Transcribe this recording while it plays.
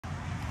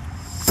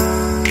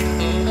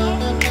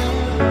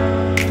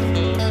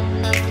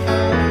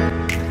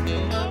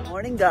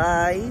morning,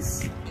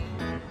 guys.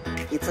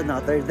 It's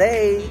another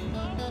day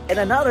and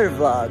another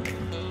vlog.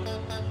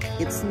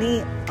 It's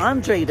me,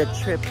 Andre the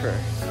Tripper.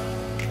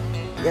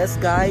 Yes,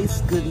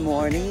 guys, good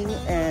morning.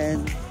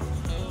 And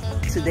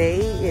today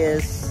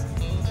is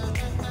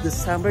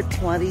December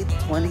 20,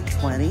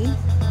 2020.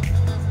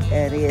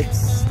 And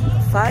it's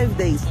 5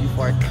 days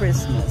before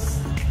Christmas.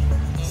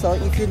 So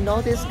if you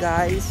notice,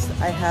 guys,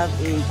 I have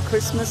a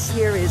Christmas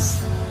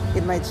series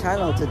in my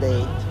channel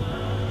today,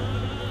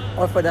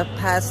 or for the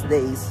past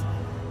days,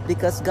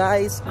 because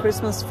guys,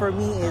 Christmas for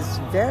me is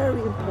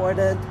very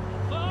important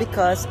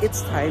because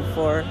it's time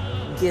for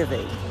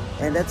giving,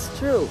 and that's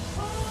true.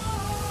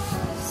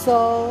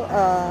 So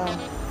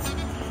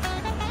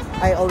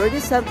I already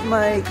sent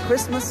my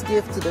Christmas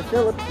gift to the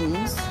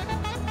Philippines,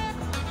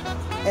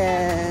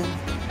 and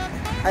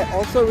I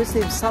also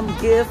received some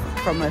gift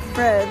from my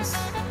friends,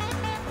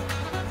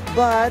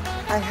 but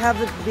I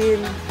haven't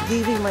been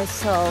giving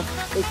myself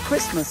a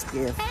Christmas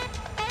gift.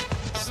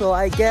 So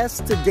I guess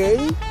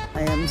today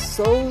I am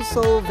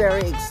so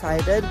very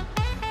excited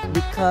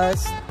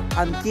because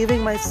I'm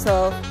giving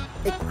myself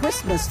a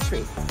Christmas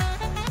treat.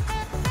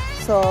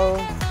 So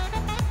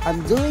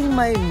I'm doing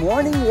my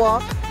morning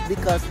walk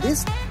because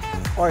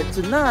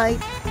tonight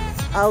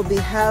I'll be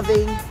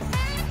having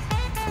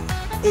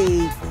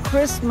a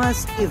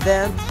Christmas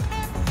event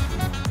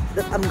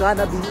that I'm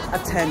gonna be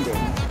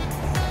attending.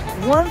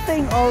 One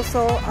thing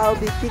also, I'll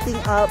be picking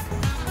up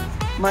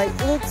my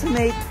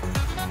ultimate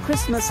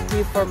Christmas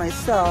gift for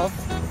myself,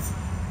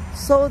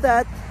 so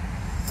that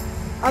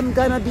I'm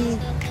gonna be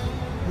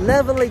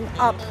leveling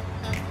up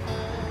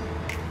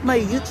my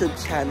YouTube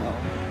channel.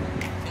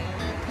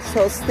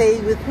 So stay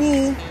with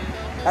me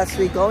as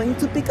we're going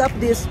to pick up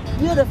this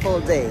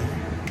beautiful day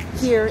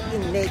here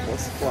in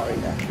Naples,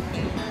 Florida.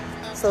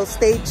 So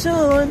stay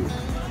tuned.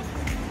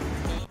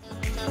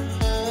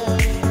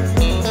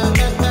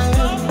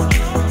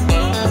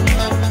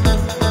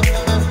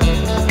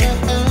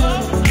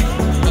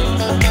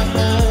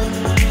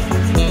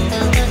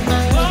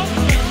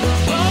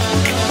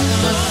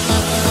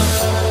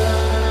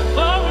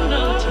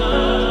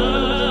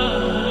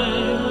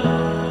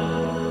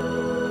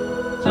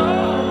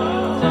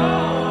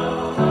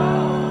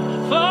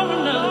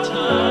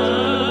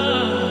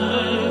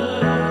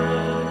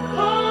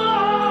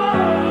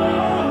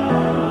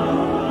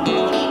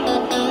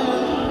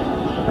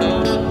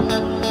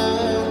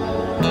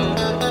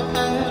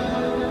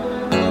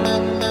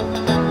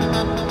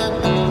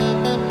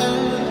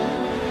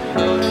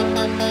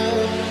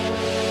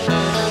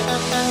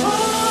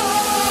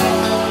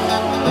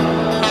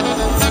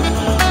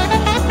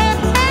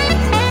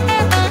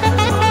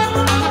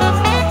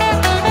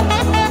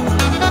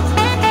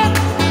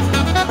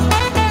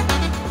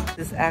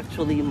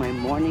 Actually my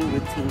morning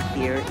routine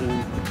here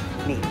in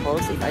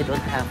Naples if I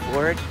don't have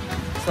work.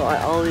 So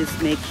I always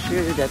make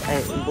sure that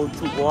I'm able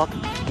to walk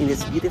in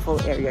this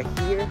beautiful area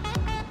here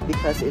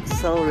because it's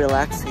so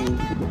relaxing.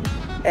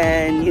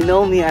 And you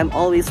know me, I'm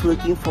always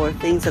looking for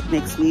things that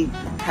makes me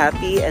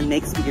happy and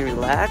makes me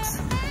relax,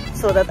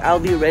 so that I'll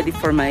be ready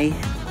for my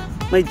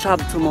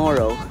job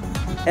tomorrow.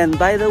 And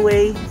by the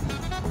way,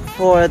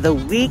 for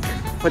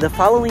the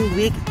following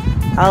week,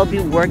 I'll be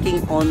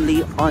working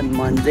only on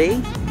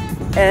Monday.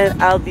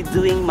 And I'll be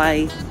doing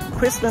my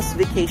Christmas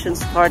vacation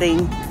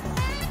starting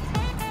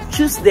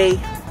Tuesday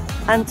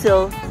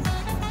until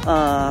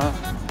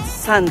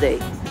Sunday.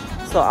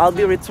 So I'll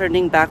be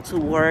returning back to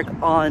work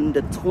on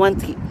the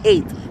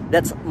 28th.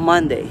 That's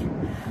Monday.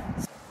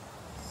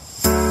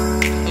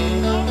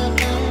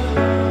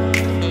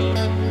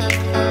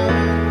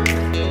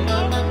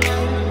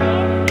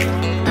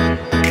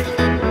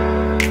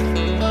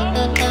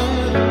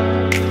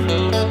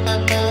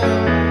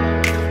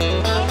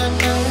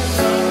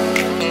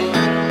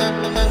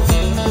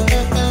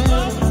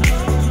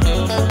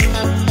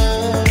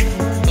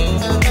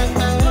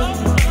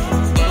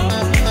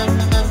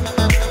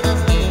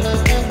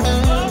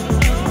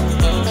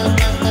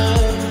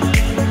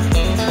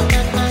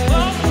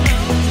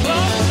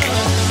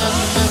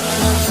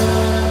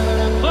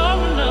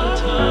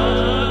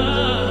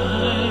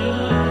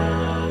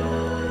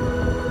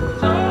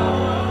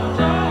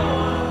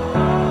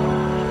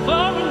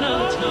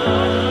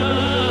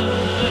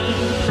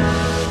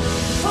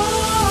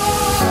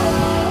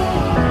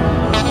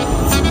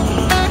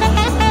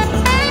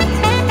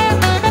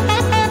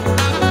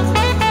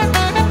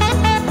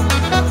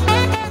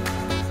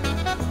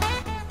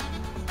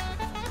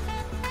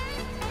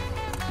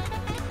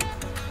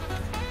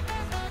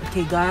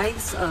 Okay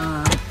guys,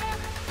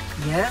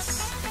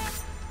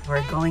 yes,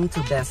 we're going to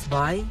Best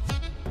Buy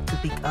to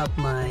pick up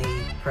my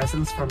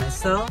presents for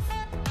myself.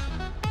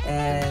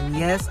 And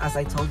yes, as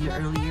I told you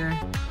earlier,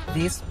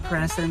 this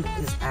present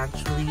is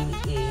actually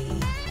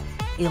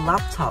a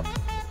laptop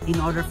in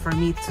order for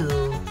me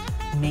to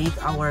make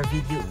our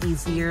video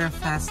easier,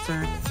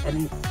 faster,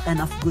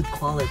 and of good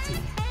quality.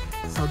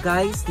 So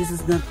guys, this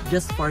is not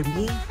just for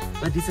me,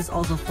 but this is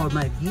also for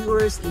my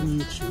viewers in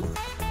YouTube.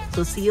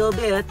 So see you a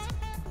bit.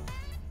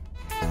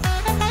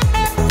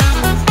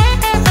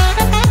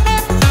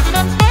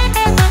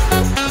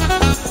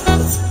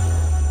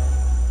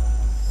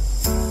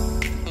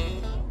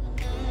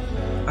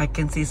 I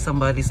can see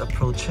somebody's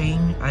approaching.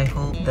 I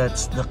hope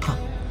that's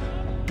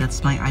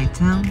my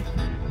item.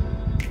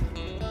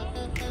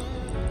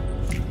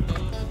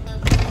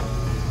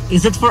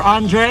 Is it for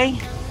Andre?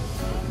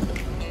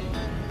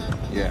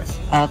 Yes.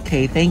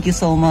 Okay, thank you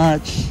so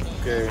much.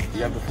 Okay,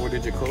 you have the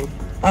 4-digit code?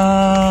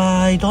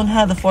 I don't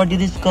have the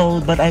 4-digit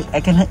code, but I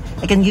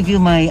can give you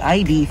my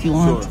ID if you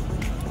want. Sure.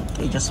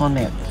 Okay, just 1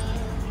 minute.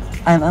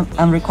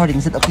 I'm recording.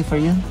 Is it okay for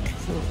you?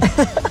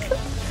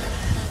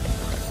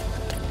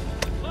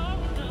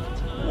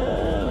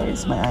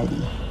 Where's my ID?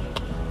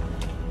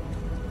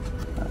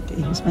 Okay,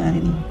 here's my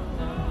ID.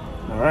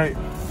 All right.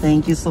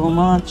 Thank you so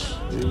much.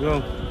 There you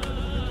go.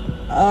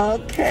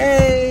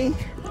 Okay.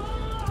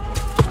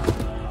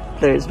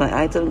 There's my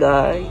item,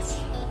 guys.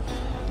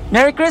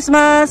 Merry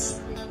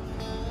Christmas!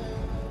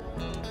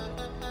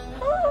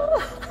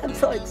 I'm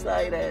so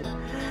excited.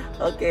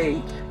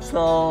 Okay,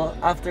 so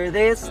after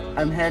this,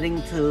 I'm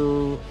heading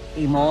to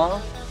a mall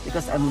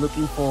because I'm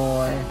looking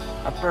for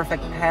a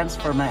perfect pants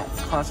for my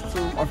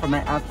costume or for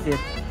my outfit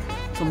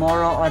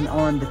tomorrow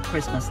on the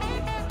Christmas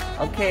Day.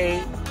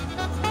 Okay.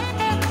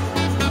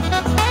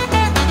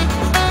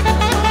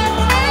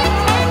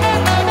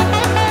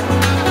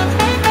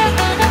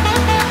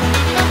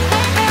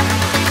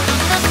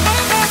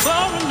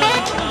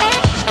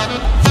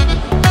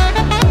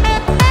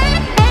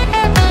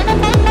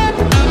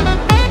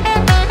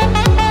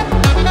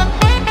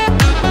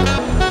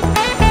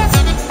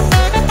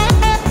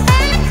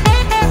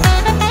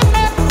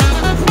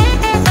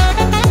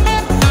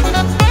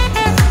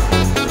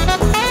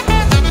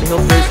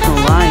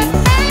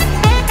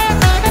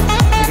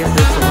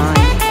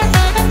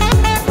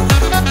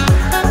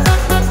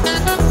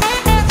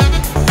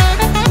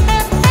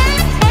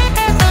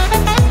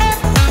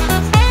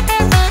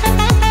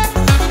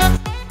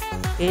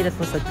 That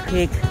was a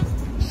quick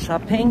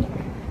shopping,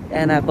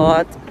 and I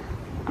bought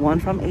one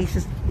from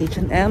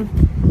H&M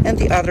and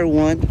the other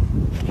one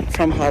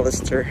from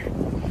Hollister.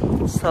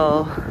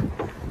 So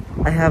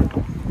I have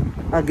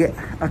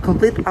a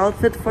complete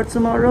outfit for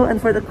tomorrow and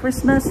for the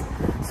Christmas,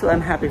 so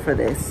I'm happy for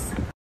this.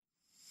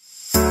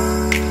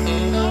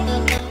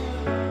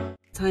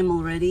 Time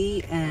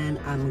already, and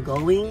I'm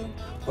going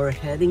or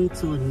heading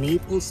to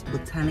Naples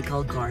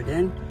Botanical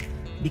Garden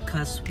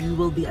because we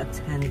will be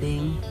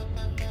attending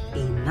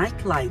a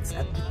night lights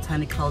at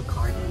Botanical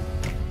Garden.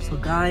 So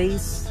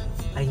guys,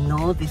 I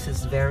know this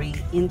is very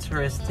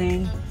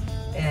interesting,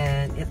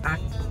 and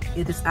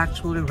it is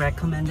actually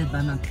recommended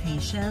by my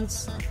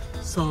patients.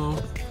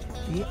 So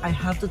I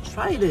have to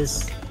try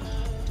this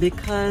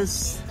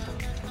because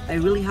I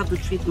really have to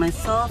treat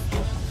myself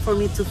for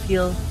me to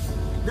feel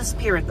the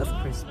spirit of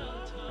Christmas.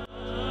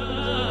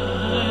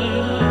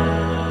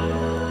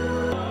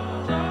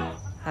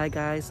 Hi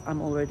guys, I'm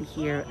already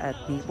here at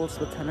Naples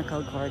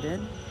Botanical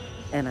Garden,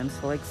 and I'm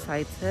so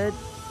excited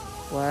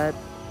what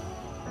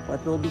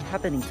will be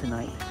happening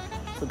tonight.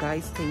 So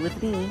guys, stay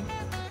with me.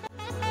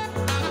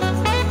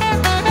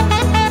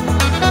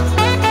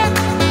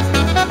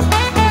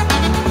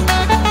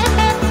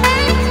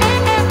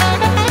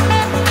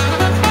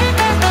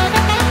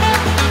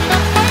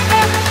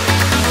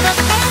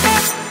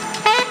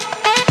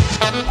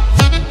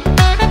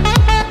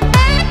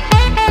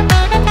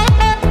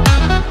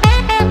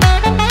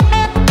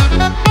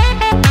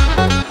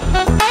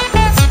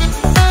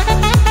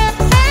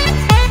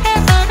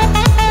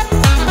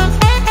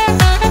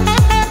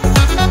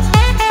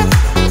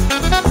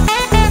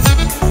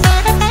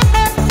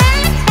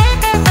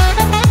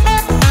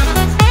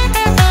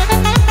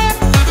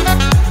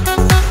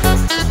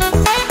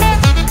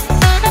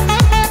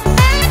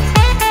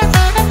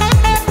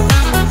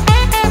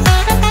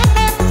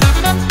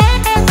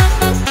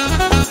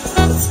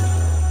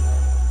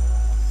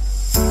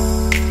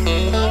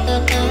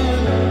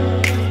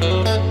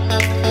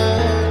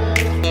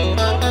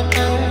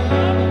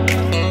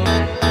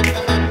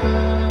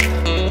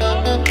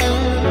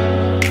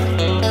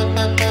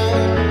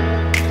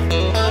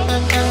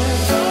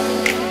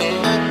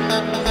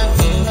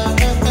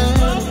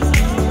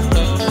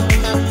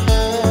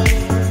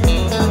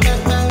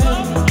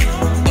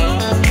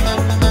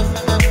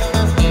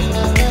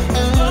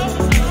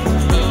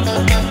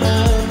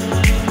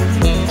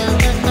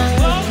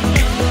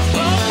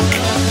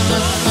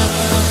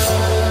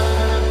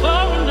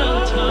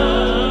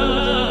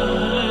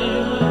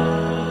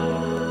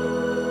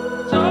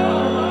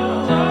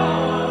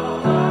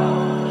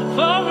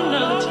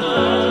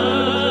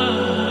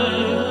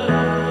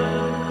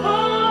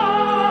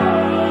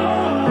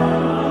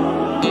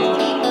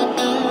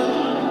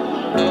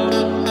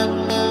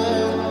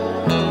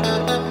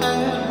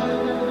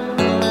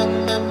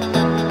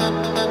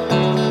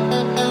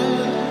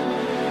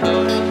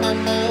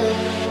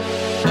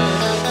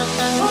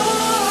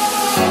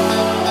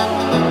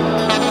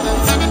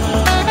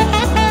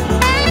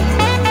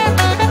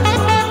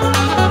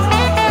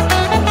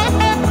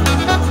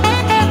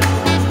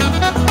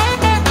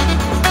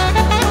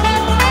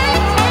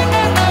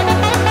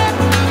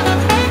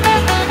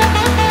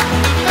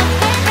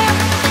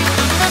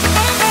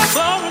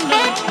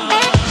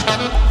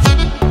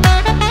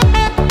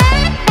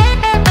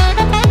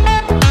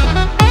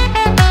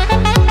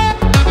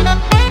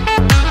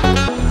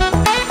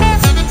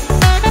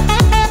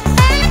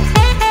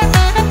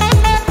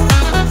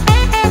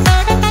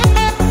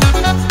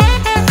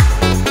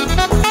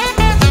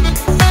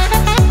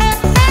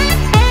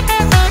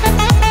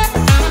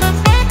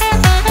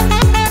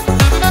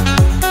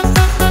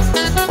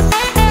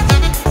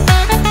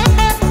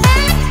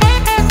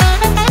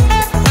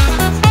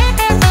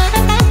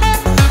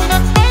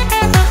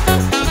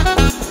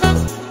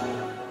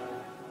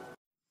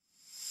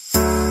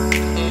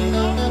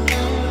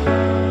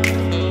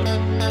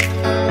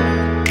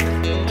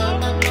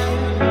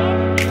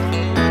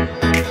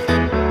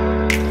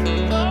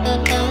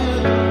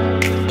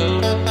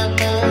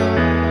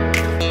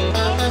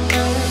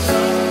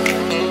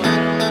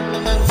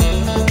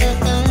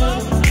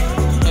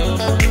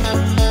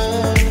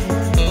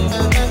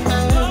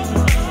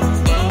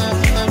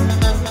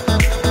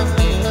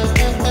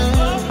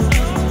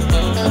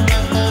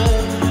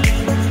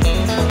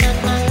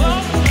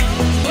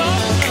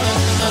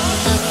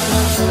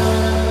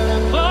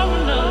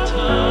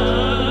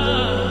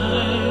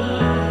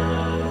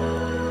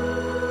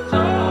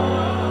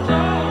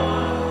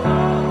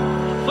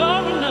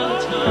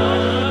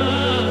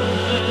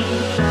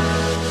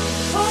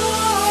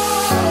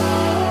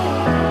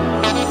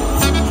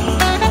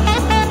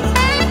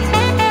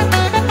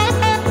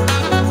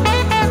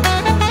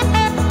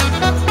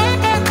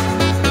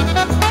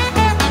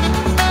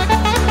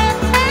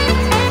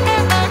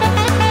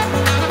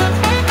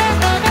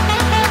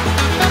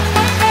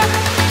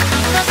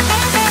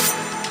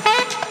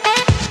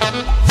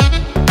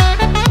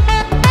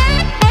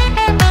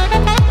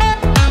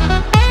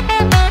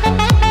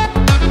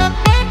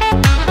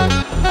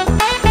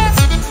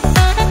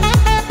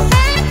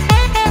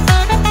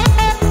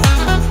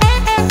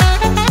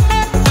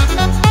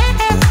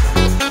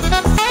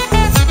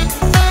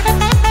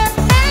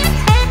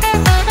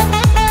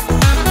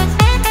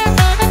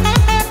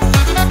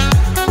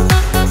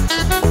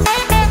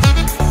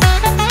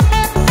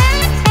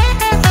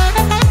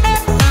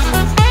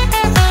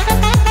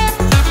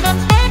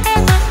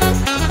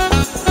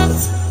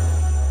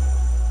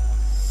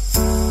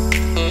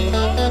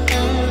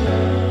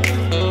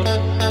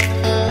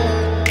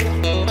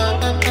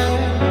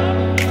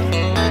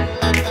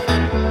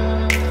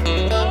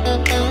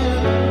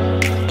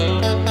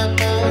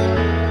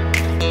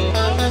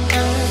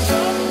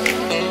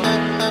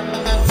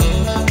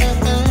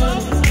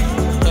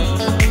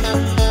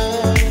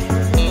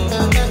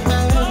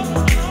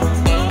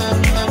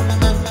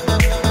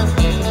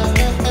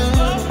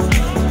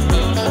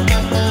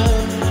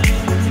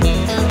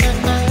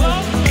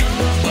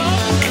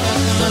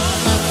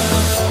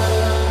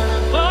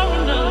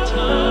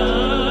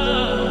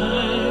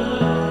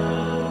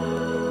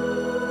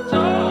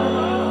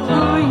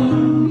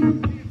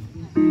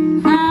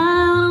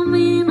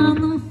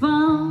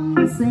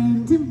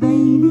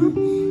 baby,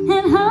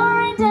 and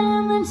hurry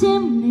down the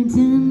chimney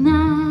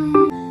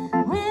tonight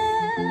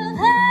with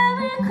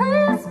every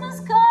Christmas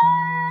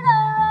card I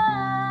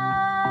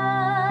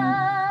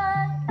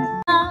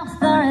write. Off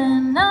the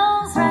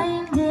red-nosed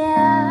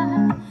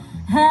reindeer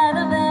had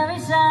a very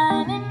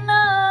shiny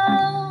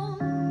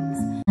nose.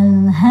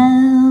 I'll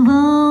have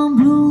a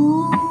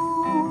blue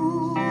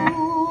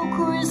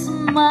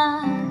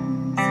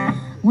Christmas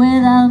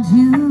without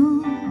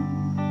you.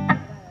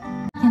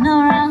 Walking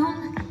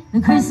around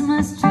the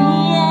Christmas tree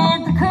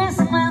at the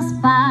Christmas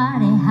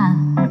party hop.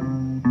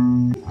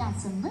 Got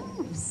some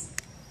moves.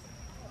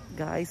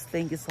 Guys,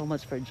 thank you so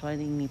much for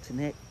joining me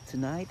tonight.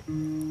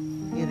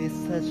 It is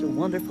such a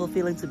wonderful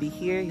feeling to be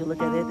here. You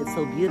look at it, it's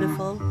so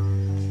beautiful.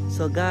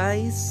 So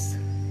guys,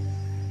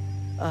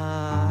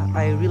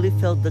 I really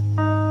felt the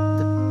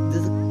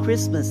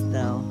Christmas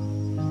now.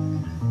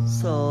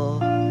 So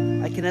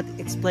I cannot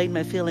explain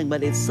my feeling,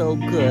 but it's so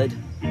good.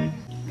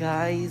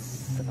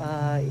 Guys,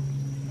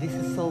 this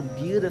is so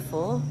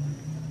beautiful,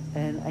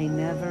 and I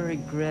never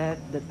regret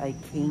that I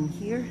came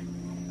here.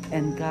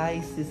 And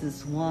guys, this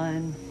is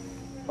one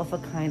of a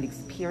kind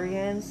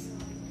experience,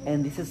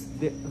 and this is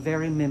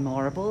very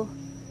memorable.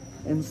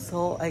 And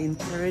so I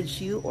encourage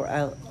you, or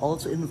I'll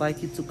also invite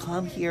you to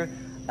come here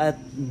at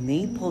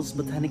Naples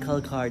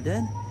Botanical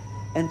Garden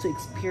and to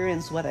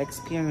experience what I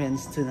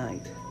experienced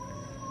tonight.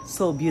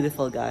 So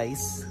beautiful,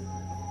 guys.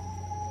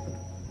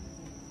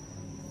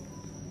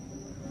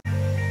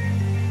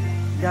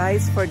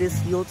 Guys, for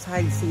this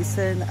Yuletide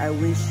season, I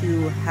wish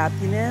you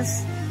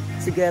happiness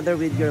together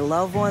with your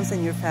loved ones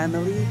and your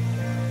family.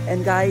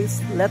 And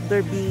guys, let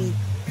there be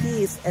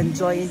peace and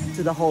joy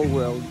to the whole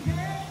world.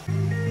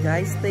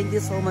 Guys, thank you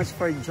so much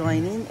for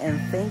joining,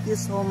 and thank you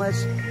so much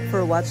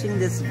for watching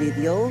this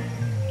video.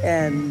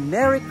 And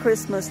Merry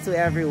Christmas to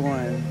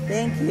everyone.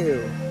 Thank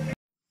you.